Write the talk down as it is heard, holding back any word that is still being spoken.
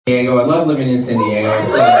Diego. I love living in San Diego.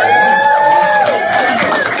 It's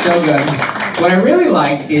so good. What I really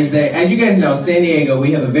like is that, as you guys know, San Diego,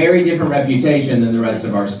 we have a very different reputation than the rest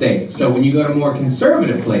of our state. So when you go to more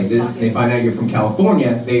conservative places, they find out you're from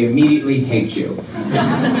California, they immediately hate you.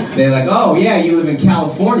 They're like, oh yeah, you live in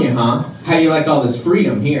California, huh? How you like all this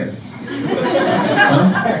freedom here?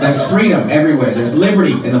 Huh? There's freedom everywhere. There's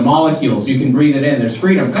liberty in the molecules. You can breathe it in. There's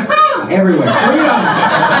freedom everywhere. Freedom.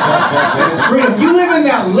 There's freedom. You live in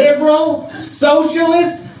that liberal,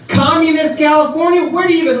 socialist, communist California? Where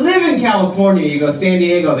do you even live in California? You go, San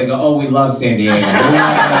Diego. They go, oh, we love San Diego.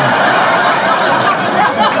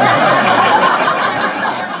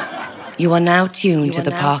 You are now tuned to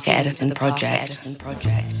the Parker Edison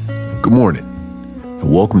Project. Good morning,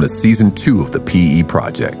 and welcome to Season 2 of the PE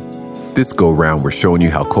Project. This go-round, we're showing you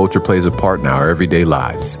how culture plays a part in our everyday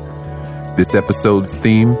lives. This episode's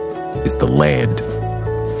theme is the land.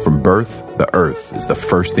 From birth, the earth is the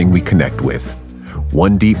first thing we connect with.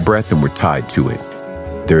 One deep breath and we're tied to it.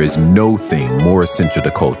 There is no thing more essential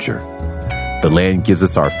to culture. The land gives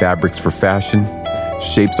us our fabrics for fashion,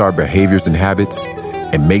 shapes our behaviors and habits,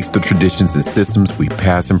 and makes the traditions and systems we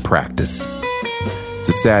pass and practice. It's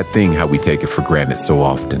a sad thing how we take it for granted so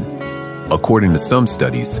often. According to some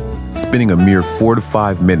studies, spending a mere 4 to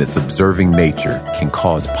 5 minutes observing nature can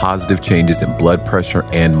cause positive changes in blood pressure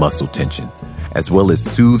and muscle tension, as well as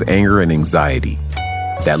soothe anger and anxiety.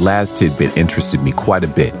 That last tidbit interested me quite a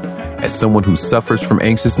bit. As someone who suffers from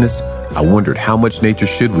anxiousness, I wondered how much nature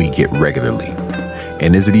should we get regularly?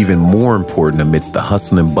 And is it even more important amidst the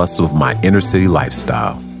hustle and bustle of my inner city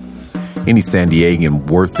lifestyle? Any San Diegan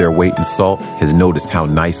worth their weight in salt has noticed how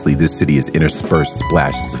nicely this city has interspersed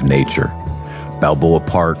splashes of nature. Balboa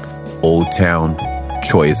Park, Old Town,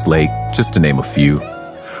 Chollas Lake, just to name a few.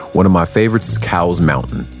 One of my favorites is Cowles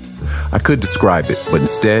Mountain. I could describe it, but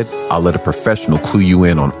instead, I'll let a professional clue you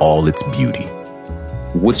in on all its beauty.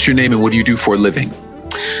 What's your name and what do you do for a living?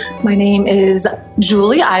 My name is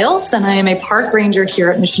Julie Iles, and I am a park ranger here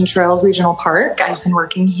at Mission Trails Regional Park. I've been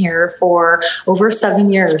working here for over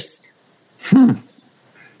 7 years.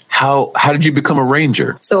 How did you become a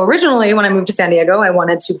ranger? So originally, when I moved to San Diego, I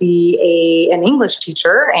wanted to be an English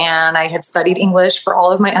teacher, and I had studied English for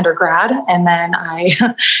all of my undergrad. And then I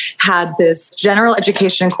had this general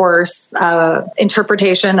education course,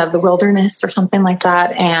 interpretation of the wilderness or something like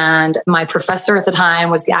that. And my professor at the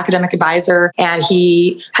time was the academic advisor, and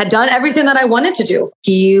he had done everything that I wanted to do.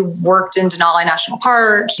 He worked in Denali National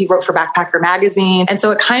Park. He wrote for Backpacker Magazine. And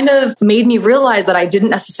so it kind of made me realize that I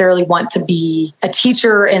didn't necessarily want to be a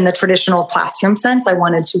teacher in the traditional classroom sense. I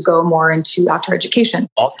wanted to go more into outdoor education.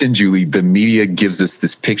 Often, Julie, the media gives us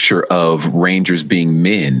this picture of rangers being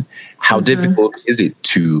men. How difficult is it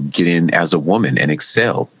to get in as a woman and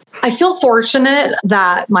excel? I feel fortunate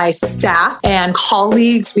that my staff and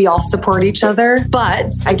colleagues, we all support each other.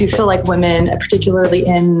 But I do feel like women, particularly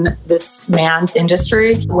in this man's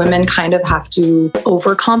industry, women kind of have to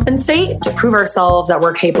overcompensate to prove ourselves that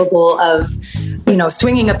we're capable of,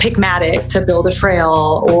 swinging a pickmatic to build a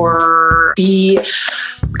trail, or be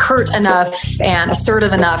curt enough and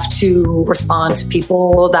assertive enough to respond to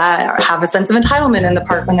people that have a sense of entitlement in the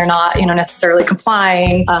park when they're not, necessarily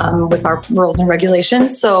complying with our rules and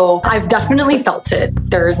regulations. So I've definitely felt it.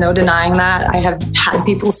 There is no denying that. I have had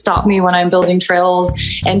people stop me when I'm building trails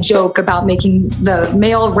and joke about making the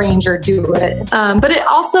male ranger do it. But it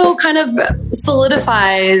also kind of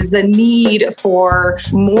solidifies the need for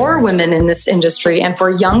more women in this industry and for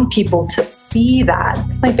young people to see that.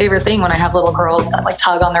 It's my favorite thing when I have little girls that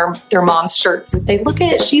tug on their mom's shirts and say, look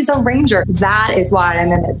she's a ranger. That is why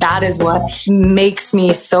I'm in it. That is what makes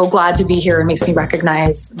me so glad to be here and makes me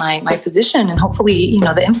recognize my position and hopefully,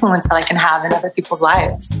 the influence that I can have in other people's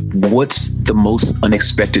lives. What's the most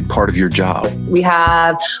unexpected part of your job? We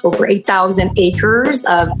have over 8,000 acres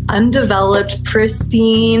of undeveloped,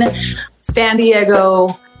 pristine San Diego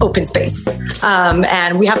open space.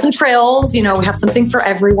 And we have some trails, we have something for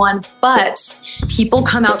everyone, but people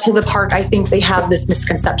come out to the park. I think they have this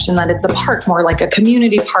misconception that it's a park, more like a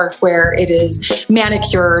community park where it is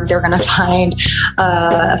manicured. They're going to find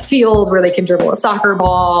a field where they can dribble a soccer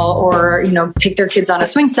ball or, take their kids on a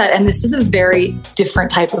swing set. And this is a very different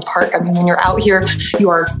type of park. I mean, when you're out here, you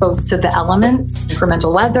are exposed to the elements,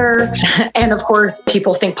 incremental weather. And of course,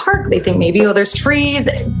 people think park, they think maybe, there's trees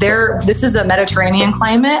there. This is a Mediterranean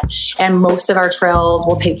climate. it. And most of our trails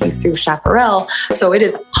will take you through Chaparral. So it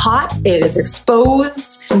is hot. It is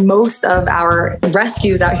exposed. Most of our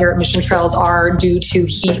rescues out here at Mission Trails are due to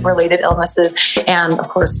heat-related illnesses and, of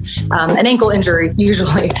course, an ankle injury,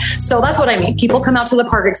 usually. So that's what I mean. People come out to the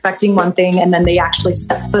park expecting one thing, and then they actually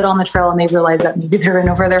step foot on the trail and they realize that maybe they're in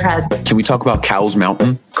over their heads. Can we talk about Cowles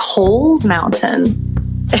Mountain? Coles Mountain.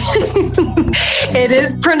 It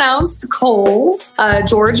is pronounced Coles.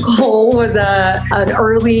 George Cole was an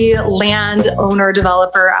early land owner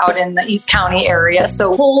developer out in the East County area.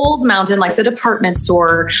 So Coles Mountain, like the department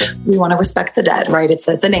store, we want to respect the dead, right? It's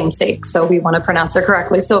a namesake, so we want to pronounce it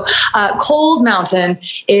correctly. So Coles Mountain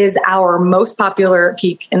is our most popular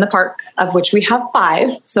peak in the park, of which we have 5.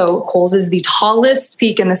 So Coles is the tallest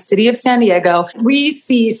peak in the city of San Diego. We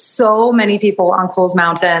see so many people on Coles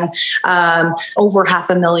Mountain, over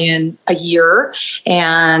 500,000 a year.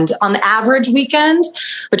 And on the average weekend,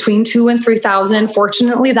 between 2,000 and 3,000.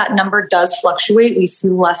 Fortunately, that number does fluctuate. We see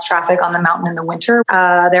less traffic on the mountain in the winter.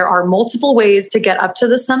 There are multiple ways to get up to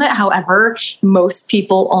the summit. However, most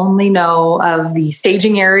people only know of the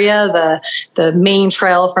staging area, the main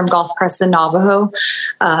trail from Golf Crest and Navajo.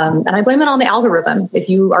 And I blame it on the algorithm. If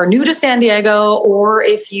you are new to San Diego, or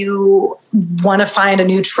if you want to find a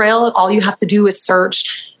new trail, all you have to do is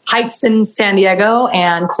search hikes in San Diego,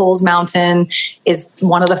 and Coles Mountain is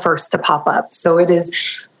one of the first to pop up. So it is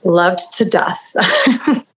loved to death.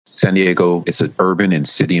 San Diego is an urban and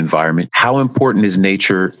city environment. How important is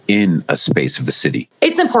nature in a space of the city?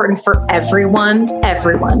 It's important for everyone.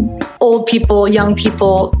 Old people, young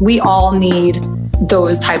people, we all need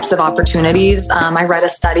those types of opportunities. I read a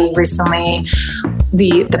study recently.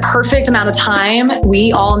 The perfect amount of time,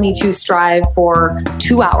 we all need to strive for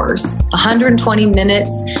 2 hours, 120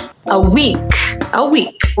 minutes a week,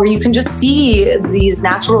 where you can just see these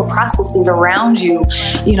natural processes around you,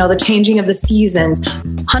 the changing of the seasons,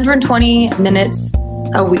 120 minutes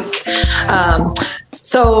a week.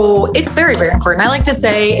 So it's very, very important. I like to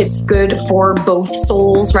say it's good for both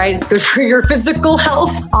souls, right? It's good for your physical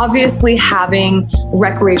health. Obviously, having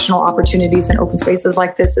recreational opportunities in open spaces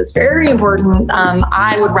like this is very important.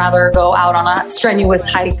 I would rather go out on a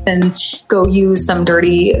strenuous hike than go use some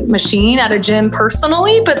dirty machine at a gym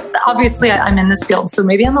personally. But obviously, I'm in this field, so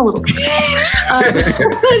maybe I'm a little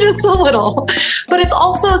just a little. But it's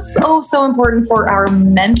also so important for our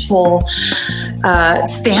mental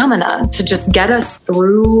stamina to just get us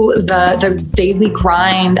through the daily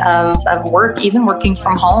grind of work, even working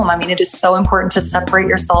from home. I mean, it is so important to separate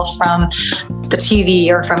yourself from the TV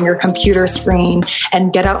or from your computer screen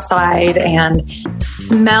and get outside and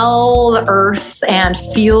smell the earth and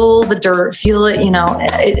feel the dirt, feel it,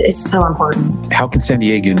 it's so important. How can San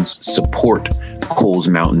Diegans support Coles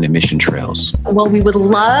Mountain and Mission Trails? Well, we would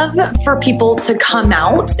love for people to come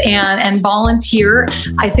out and volunteer.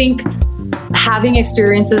 I think having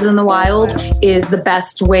experiences in the wild is the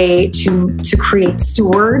best way to create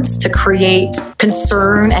stewards, to create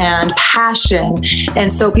concern and passion.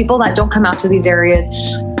 And so people that don't come out to these areas,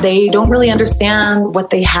 they don't really understand what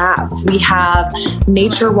they have. We have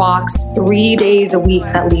nature walks 3 days a week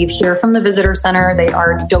that leave here from the visitor center. They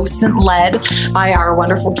are docent led by our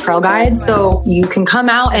wonderful trail guides. So you can come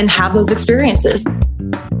out and have those experiences.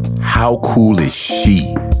 How cool is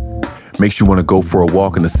she? Makes you want to go for a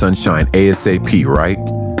walk in the sunshine ASAP, right?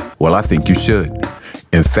 Well, I think you should.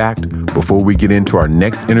 In fact, before we get into our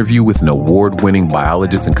next interview with an award-winning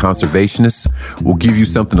biologist and conservationist, we'll give you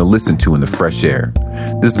something to listen to in the fresh air.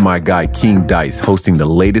 This is my guy, King Dice, hosting the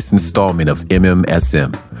latest installment of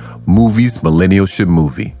MMSM, Movies Millennials Should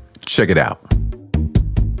Movie. Check it out.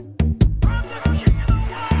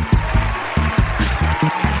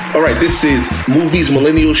 All right, this is Movies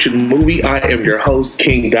Millennials Should Movie. I am your host,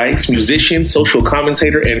 King Dykes, musician, social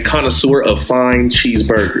commentator, and connoisseur of fine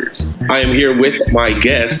cheeseburgers. I am here with my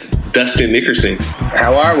guest, Dustin Nickerson.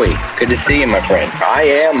 How are we? Good to see you, my friend. I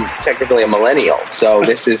am technically a millennial, so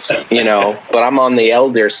this is, but I'm on the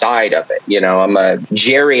elder side of it. I'm a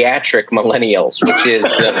geriatric millennials, which is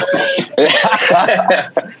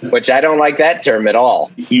which I don't like that term at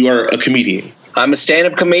all. You are a comedian. I'm a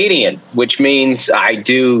stand-up comedian, which means I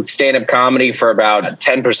do stand-up comedy for about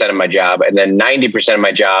 10% of my job, and then 90% of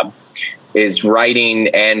my job is writing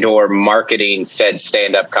and or marketing said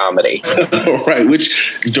stand-up comedy. Right,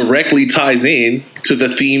 which directly ties in to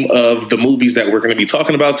the theme of the movies that we're going to be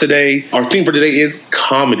talking about today. Our theme for today is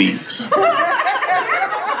comedies.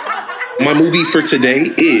 My movie for today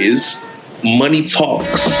is Money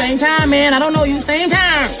Talks. Same time, man. I don't know you. Same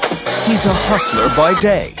time. He's a hustler by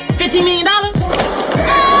day. $50 million?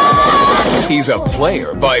 He's a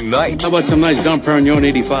player by night. How about some nice Dom Perignon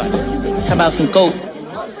 85? How about some Coke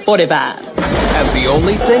 45? And the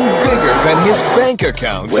only thing bigger than his bank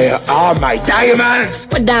account. Where are my diamonds?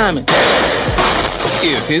 What diamond?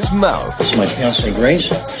 Is his mouth. This is my fiancée Grace.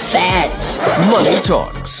 Facts. Money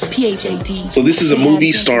Talks. PHAT. So this is a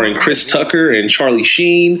movie starring Chris Tucker and Charlie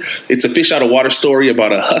Sheen. It's a fish out of water story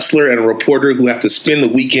about a hustler and a reporter who have to spend the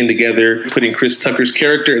weekend together, putting Chris Tucker's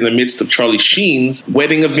character in the midst of Charlie Sheen's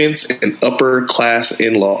wedding events and upper class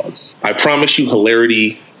in-laws. I promise you,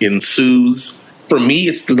 hilarity ensues. For me,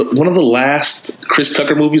 it's one of the last Chris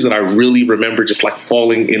Tucker movies that I really remember just like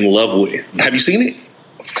falling in love with. Have you seen it?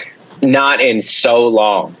 Not in so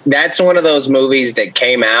long. That's one of those movies that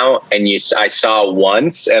came out and I saw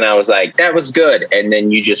once and I was like, that was good. And then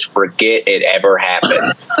you just forget it ever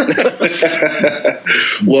happened.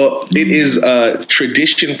 Well, it is a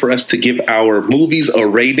tradition for us to give our movies a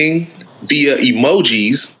rating via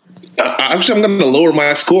emojis. Actually, I'm going to lower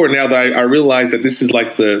my score now that I realize that this is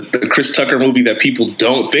like the Chris Tucker movie that people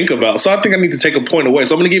don't think about. So I think I need to take a point away.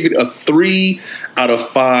 So I'm going to give it a 3 out of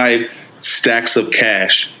 5 stacks of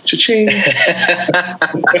cash. Cha-ching. I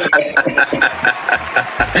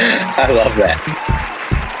love that.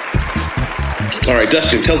 All right,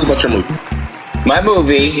 Dustin, tell us about your movie. My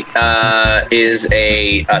movie is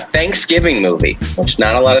a Thanksgiving movie, which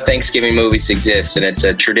not a lot of Thanksgiving movies exist, and it's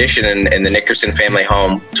a tradition in the Nickerson family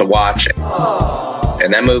home to watch it.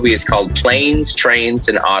 And that movie is called Planes, Trains,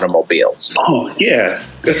 and Automobiles. Oh, yeah.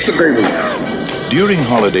 That's a great movie. During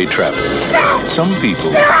holiday travel, some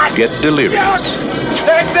people get delirious.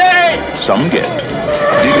 Some get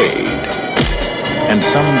delayed. And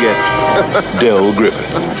some get Del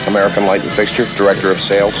Griffin. American Light and Fixture, Director of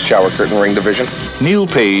Sales, Shower Curtain Ring Division. Neil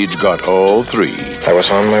Page got all 3. I was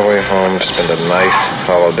on my way home to spend a nice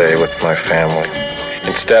holiday with my family.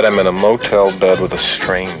 Instead, I'm in a motel bed with a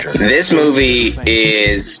stranger. This movie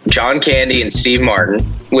is John Candy and Steve Martin,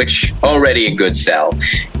 which already a good sell.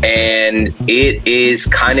 And it is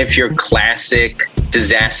kind of your classic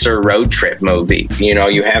disaster road trip movie. You know,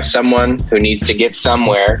 you have someone who needs to get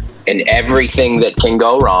somewhere and everything that can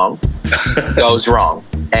go wrong goes wrong.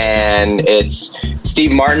 And it's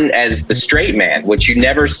Steve Martin as the straight man, which you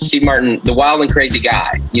never, Steve Martin, the wild and crazy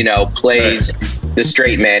guy, you know, plays the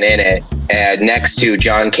straight man in it, next to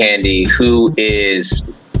John Candy, who is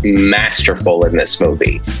masterful in this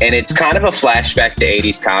movie. And it's kind of a flashback to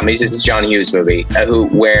 80s comedies. This is John Hughes' movie,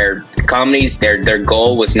 where comedies, their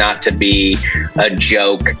goal was not to be a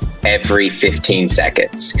joke every 15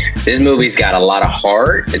 seconds. This movie's got a lot of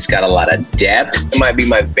heart. It's got a lot of depth. It might be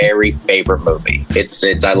my very favorite movie. It's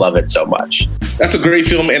I love it so much. That's a great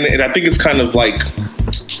film, and I think it's kind of like,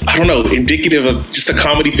 I don't know, indicative of just the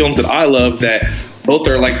comedy films that I love, that both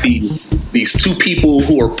are like these two people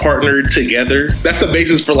who are partnered together. That's the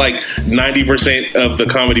basis for like 90% of the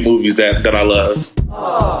comedy movies that I love.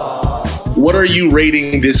 What are you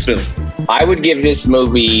rating this film? I would give this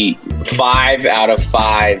movie 5 out of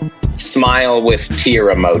 5 smile with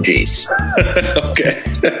tear emojis. Okay.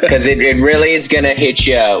 Because it really is going to hit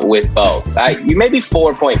you with both. You maybe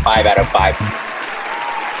 4.5 out of 5.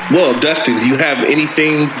 Well, Dustin, do you have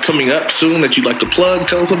anything coming up soon that you'd like to plug?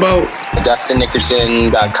 Tell us about.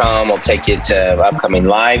 DustinNickerson.com will take you to upcoming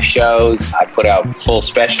live shows. I put out full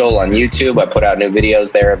special on YouTube. I put out new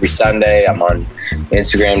videos there every Sunday. I'm on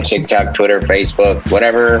Instagram, TikTok, Twitter, Facebook,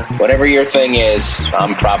 whatever your thing is,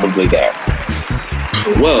 I'm probably there.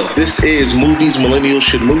 Well, this is Movies Millennials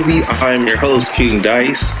Should Movie. I'm your host, King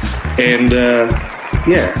Dice. And,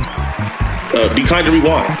 be kind to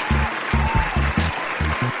rewind.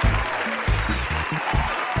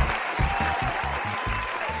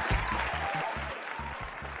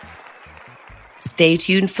 Stay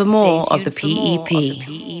tuned for more of the PEP.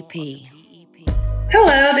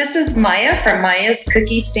 Hello, this is Maya from Maya's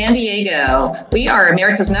Cookies San Diego. We are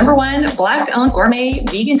America's #1 Black-owned gourmet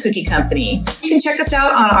vegan cookie company. You can check us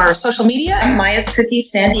out on our social media at Maya's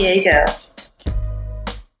Cookies San Diego.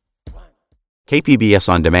 KPBS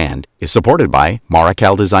On Demand is supported by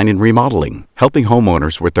Marrokal Design and Remodeling, helping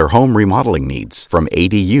homeowners with their home remodeling needs. From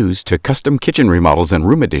ADUs to custom kitchen remodels and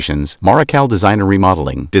room additions, Marrokal Design and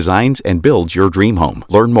Remodeling designs and builds your dream home.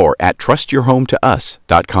 Learn more at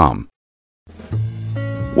trustyourhometous.com.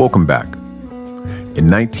 Welcome back. In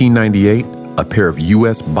 1998, a pair of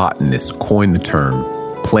U.S. botanists coined the term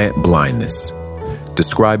plant blindness,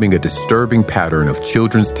 describing a disturbing pattern of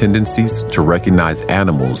children's tendencies to recognize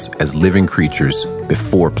animals as living creatures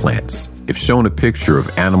before plants. If shown a picture of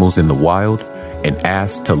animals in the wild and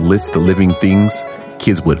asked to list the living things,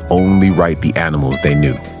 kids would only write the animals they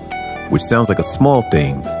knew. Which sounds like a small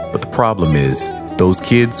thing, but the problem is those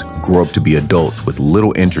kids grow up to be adults with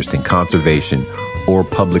little interest in conservation or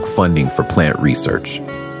public funding for plant research.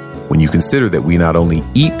 When you consider that we not only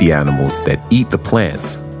eat the animals that eat the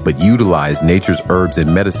plants, but utilize nature's herbs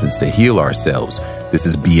and medicines to heal ourselves, this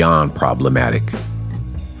is beyond problematic.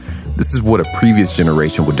 This is what a previous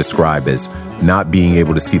generation would describe as not being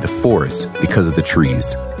able to see the forest because of the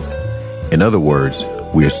trees. In other words,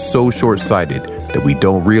 we are so short-sighted that we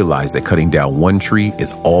don't realize that cutting down one tree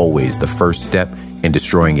is always the first step in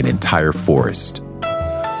destroying an entire forest.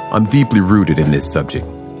 I'm deeply rooted in this subject.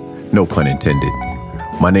 No pun intended.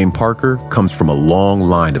 My name Parker comes from a long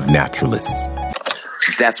line of naturalists.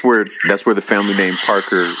 That's where the family name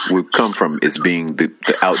Parker would come from, is being the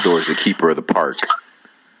outdoors, the keeper of the park.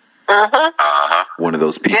 One of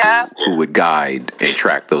those people who would guide and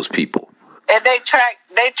track those people. And they track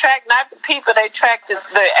not the people, they track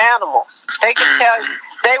the animals. They can tell you,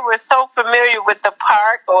 they were so familiar with the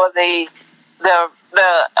park or the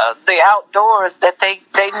outdoors that they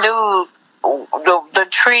knew the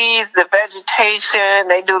trees, the vegetation,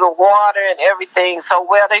 they knew the water and everything so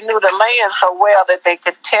well. They knew the land so well that they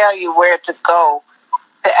could tell you where to go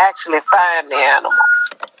to actually find the animals.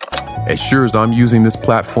 As sure as I'm using this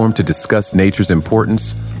platform to discuss nature's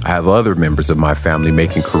importance, I have other members of my family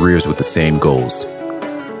making careers with the same goals.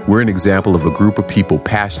 We're an example of a group of people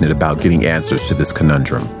passionate about getting answers to this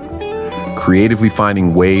conundrum, creatively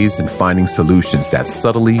finding ways and finding solutions that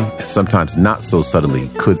subtly, and sometimes not so subtly,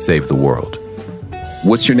 could save the world.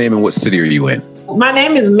 What's your name and what city are you in? My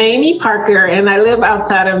name is Mamie Parker, and I live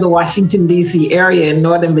outside of the Washington, D.C. area in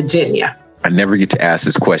Northern Virginia. I never get to ask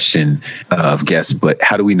this question of guests, but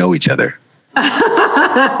how do we know each other?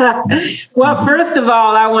 Well, first of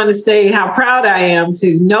all, I want to say how proud I am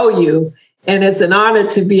to know you. And it's an honor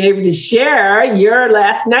to be able to share your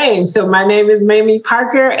last name. So my name is Mamie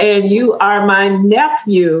Parker, and you are my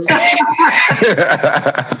nephew.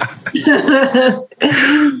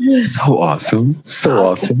 So awesome. So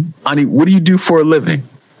awesome. Ani, what do you do for a living?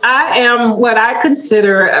 I am what I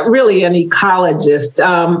consider really an ecologist.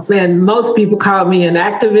 And most people call me an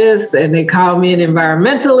activist, and they call me an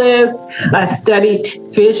environmentalist. I studied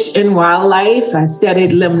fish and wildlife. I studied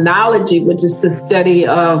limnology, which is the study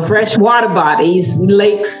of fresh water bodies,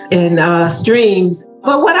 lakes and streams.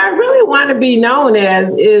 But what I really want to be known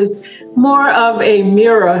as is more of a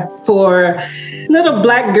mirror for little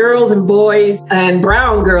Black girls and boys and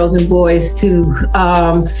brown girls and boys to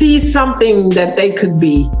see something that they could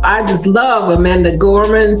be. I just love Amanda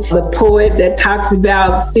Gorman, the poet that talks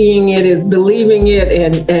about seeing it is believing it,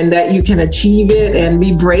 and that you can achieve it and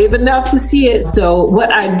be brave enough to see it. So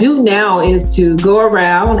what I do now is to go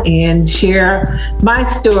around and share my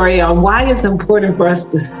story on why it's important for us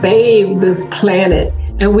to save this planet.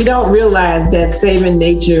 And we don't realize that saving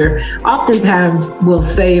nature oftentimes will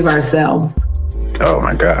save ourselves. Oh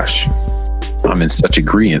my gosh. I'm in such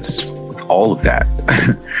agreement with all of that.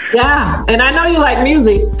 Yeah. And I know you like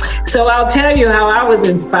music. So I'll tell you how I was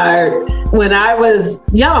inspired. When I was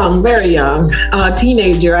young, very young, a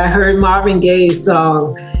teenager, I heard Marvin Gaye's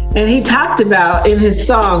song. And he talked about in his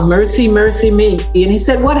song, Mercy, Mercy Me. And he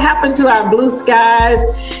said, what happened to our blue skies?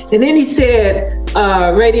 And then he said,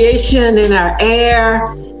 radiation in our air.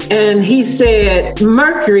 And he said,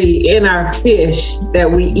 mercury in our fish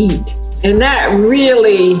that we eat. And that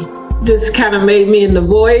really just kind of made me in the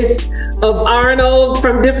voice of Arnold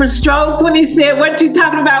from Different Strokes when he said, what you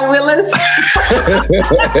talking about, Willis? I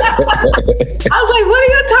was like, what are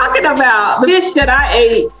you talking about? The fish that I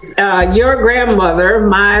ate, your grandmother,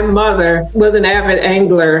 my mother, was an avid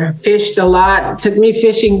angler, fished a lot, took me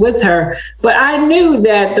fishing with her. But I knew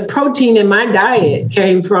that the protein in my diet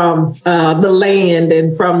came from the land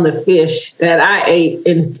and from the fish that I ate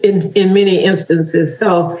in many instances.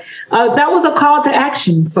 So that was a call to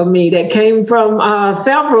action for me that came from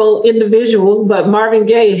several individuals, but Marvin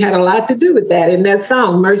Gaye had a lot to do with that in that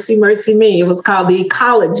song, Mercy, Mercy Me. It was called The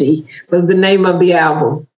Ecology, was the name of the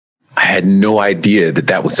album. I had no idea that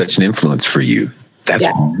that was such an influence for you. That's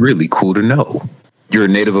really cool to know. You're a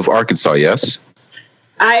native of Arkansas, yes?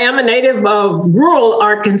 I am a native of rural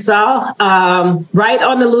Arkansas, right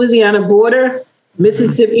on the Louisiana border,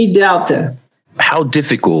 Mississippi Delta. How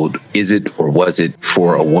difficult is it or was it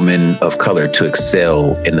for a woman of color to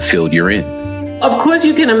excel in the field you're in? Of course,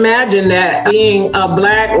 you can imagine that being a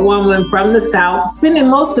Black woman from the South, spending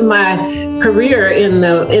most of my career in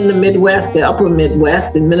the Midwest, the upper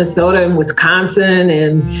Midwest, in Minnesota and Wisconsin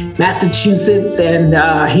and Massachusetts and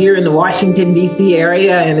here in the Washington, D.C.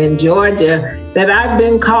 area and in Georgia, that I've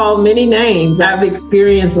been called many names. I've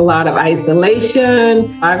experienced a lot of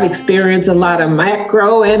isolation. I've experienced a lot of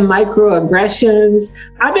macro and microaggressions.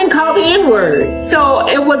 I've been called the N-word. So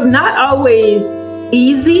it was not always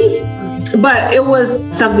easy, but it was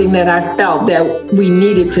something that I felt that we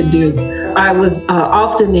needed to do. I was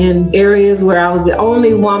often in areas where I was the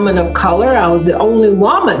only woman of color. I was the only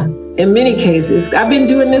woman in many cases. I've been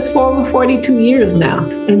doing this for over 42 years now.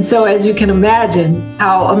 And so as you can imagine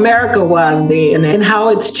how America was then and how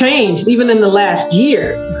it's changed even in the last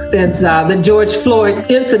year since the George Floyd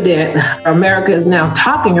incident. America is now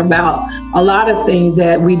talking about a lot of things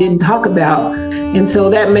that we didn't talk about. And so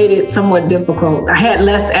that made it somewhat difficult. I had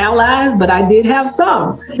less allies, but I did have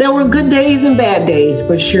some. There were good days and bad days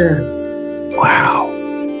for sure. Wow.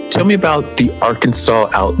 Tell me about the Arkansas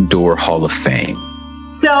Outdoor Hall of Fame.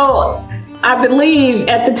 So I believe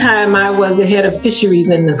at the time I was the head of fisheries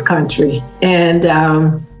in this country. And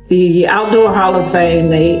the Outdoor Hall of Fame,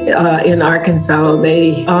 they in Arkansas,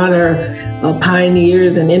 they honor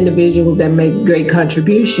pioneers and individuals that make great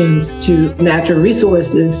contributions to natural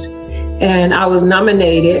resources. And I was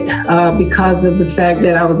nominated because of the fact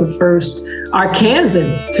that I was the first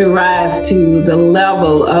Arkansan to rise to the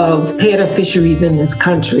level of head of fisheries in this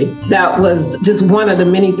country. That was just one of the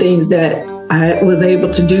many things that I was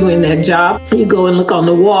able to do in that job. You go and look on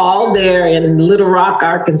the wall there in Little Rock,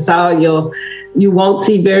 Arkansas, you won't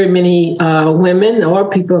see very many women or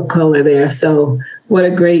people of color there. So what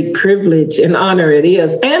a great privilege and honor it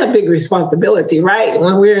is, and a big responsibility, right?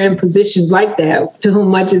 When we're in positions like that, to whom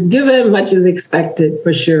much is given, much is expected,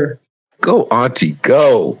 for sure. Go, Auntie,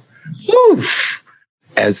 go. Woo.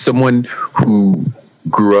 As someone who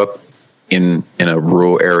grew up in a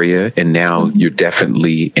rural area, and now you're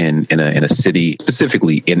definitely in a city,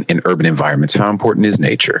 specifically in urban environments, how important is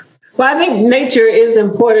nature? Well, I think nature is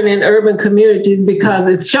important in urban communities because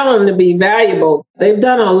it's shown to be valuable. They've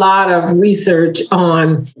done a lot of research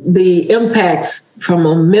on the impacts from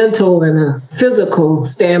a mental and a physical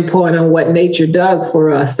standpoint on what nature does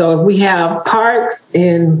for us. So if we have parks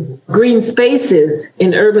and green spaces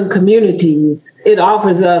in urban communities, it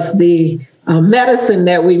offers us the medicine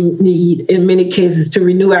that we need in many cases to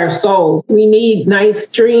renew our souls. We need nice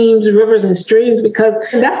streams, rivers and streams, because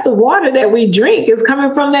that's the water that we drink is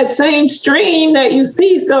coming from that same stream that you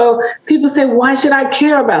see. So people say, why should I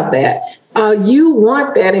care about that? You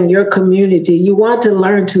want that in your community. You want to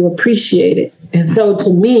learn to appreciate it. And so to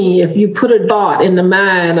me, if you put a thought in the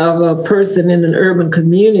mind of a person in an urban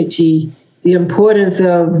community, the importance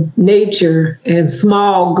of nature and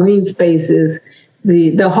small green spaces,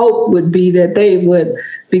 the hope would be that they would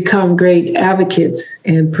become great advocates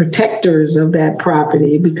and protectors of that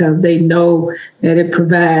property because they know that it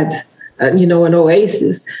provides, an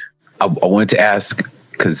oasis. I wanted to ask,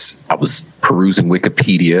 because I was perusing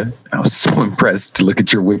Wikipedia. I was so impressed to look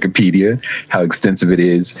at your Wikipedia, how extensive it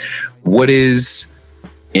is. What is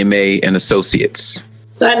MA and Associates?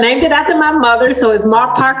 So I named it after my mother, so it's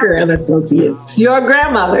Mark Parker and Associates, your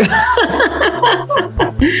grandmother.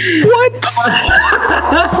 What?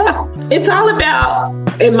 It's all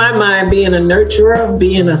about, in my mind, being a nurturer,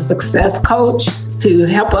 being a success coach to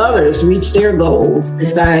help others reach their goals.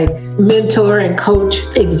 As I mentor and coach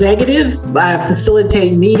executives, I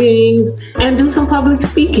facilitate meetings and do some public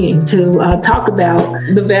speaking to talk about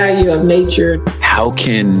the value of nature. How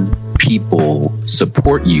can people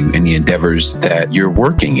support you in the endeavors that you're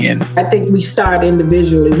working in? I think we start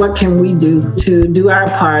individually. What can we do to do our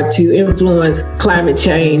part to influence climate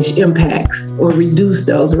change impacts or reduce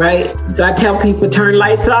those, right? So I tell people, turn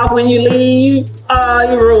lights off when you leave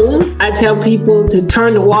your room. I tell people to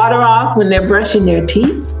turn the water off when they're brushing their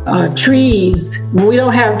teeth. Trees, when we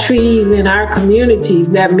don't have trees in our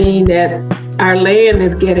communities, that means that our land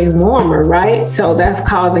is getting warmer, right? So that's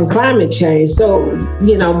causing climate change. So,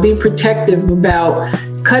 be protective about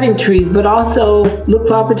cutting trees, but also look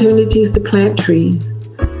for opportunities to plant trees.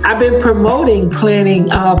 I've been promoting planting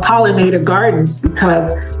pollinator gardens because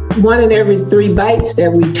 1 in every 3 bites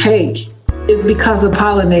that we take is because of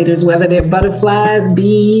pollinators, whether they're butterflies,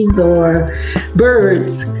 bees, or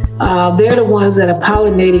birds. They're the ones that are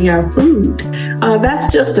pollinating our food.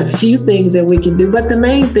 That's just a few things that we can do. But the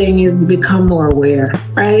main thing is to become more aware,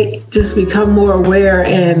 right? Just become more aware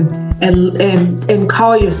and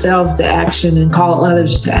call yourselves to action and call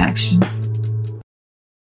others to action.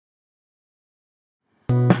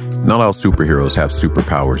 Not all superheroes have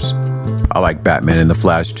superpowers. I like Batman and the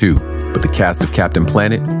Flash too, but the cast of Captain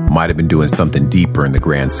Planet might have been doing something deeper in the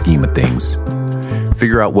grand scheme of things.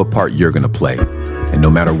 Figure out what part you're going to play, and no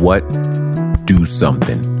matter what, do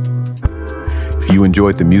something. If you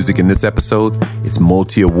enjoyed the music in this episode, it's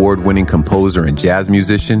multi-award-winning composer and jazz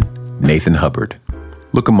musician Nathan Hubbard.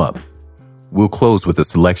 Look him up. We'll close with a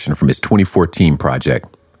selection from his 2014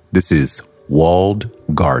 project. This is Walled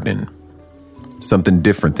Garden. Something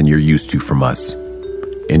different than you're used to from us.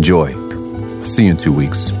 Enjoy. See you in 2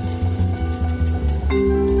 weeks.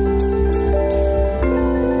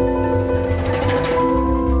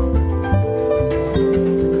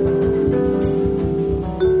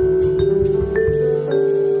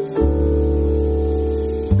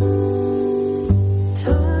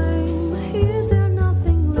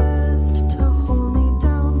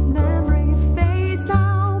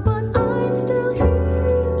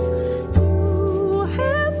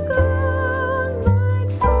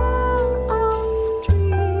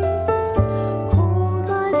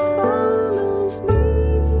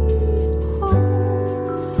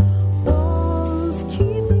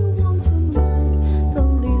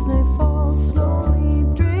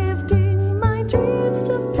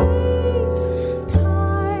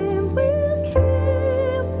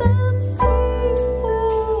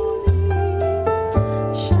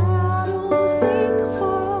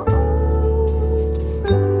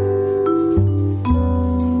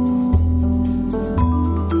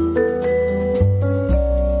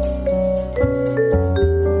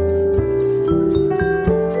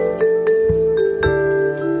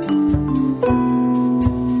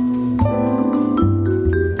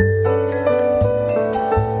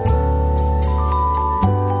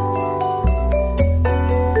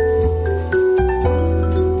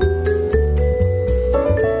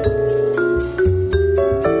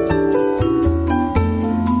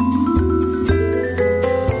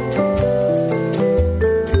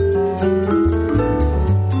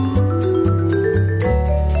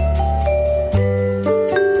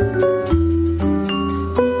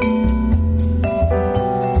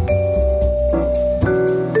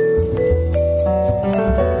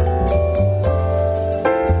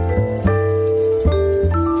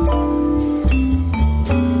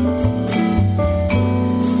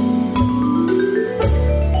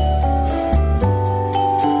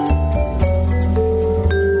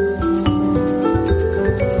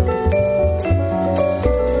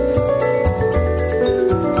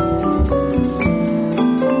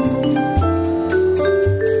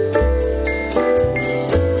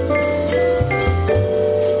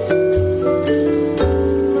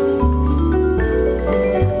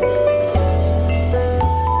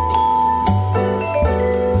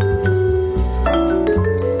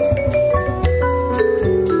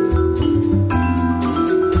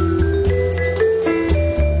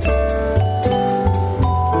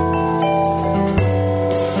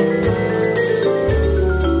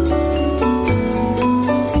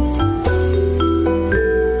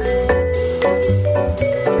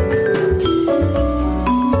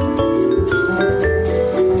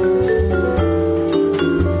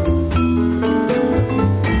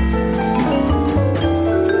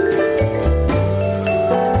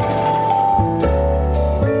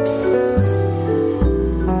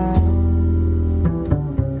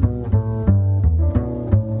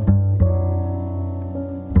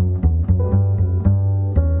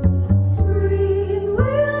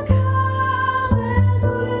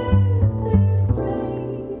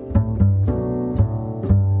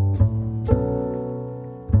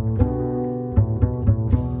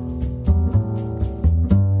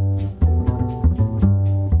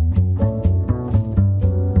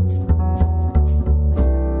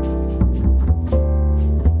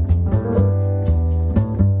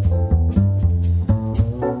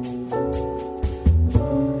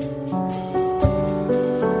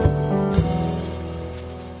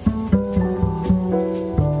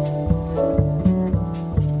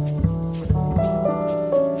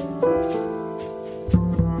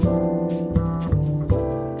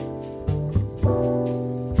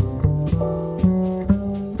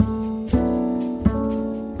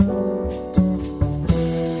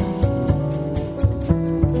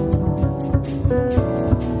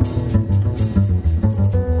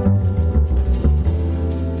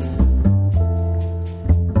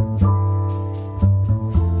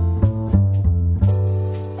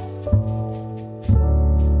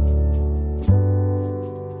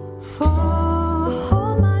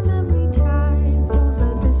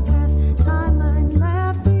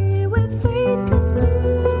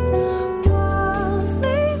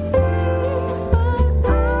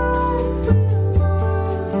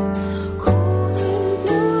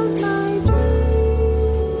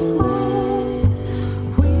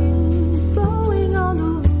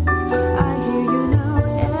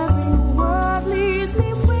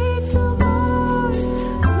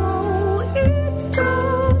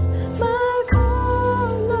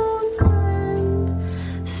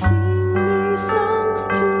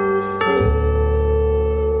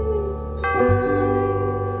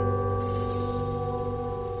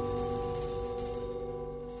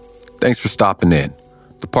 Thanks for stopping in.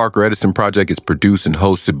 The Parker Edison Project is produced and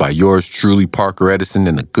hosted by yours truly, Parker Edison,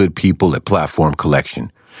 and the good people at Platform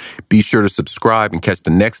Collection. Be sure to subscribe and catch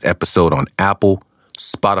the next episode on Apple,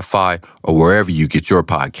 Spotify, or wherever you get your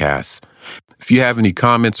podcasts. If you have any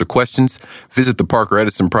comments or questions, visit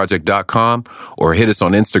theparkeredisonproject.com or hit us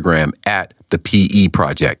on Instagram at the PE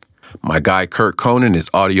Project. My guy Kurt Conan is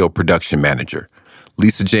audio production manager.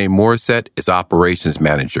 Lisa J. Morissette is operations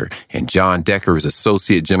manager, and John Decker is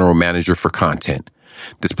associate general manager for content.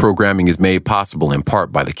 This programming is made possible in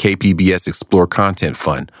part by the KPBS Explore Content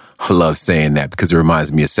Fund. I love saying that because it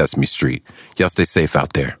reminds me of Sesame Street. Y'all stay safe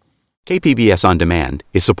out there. KPBS On Demand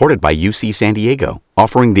is supported by UC San Diego,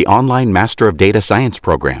 offering the online Master of Data Science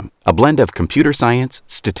program, a blend of computer science,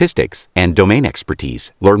 statistics, and domain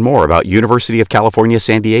expertise. Learn more about University of California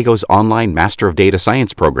San Diego's online Master of Data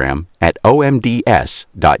Science program at omds.ucsd.edu.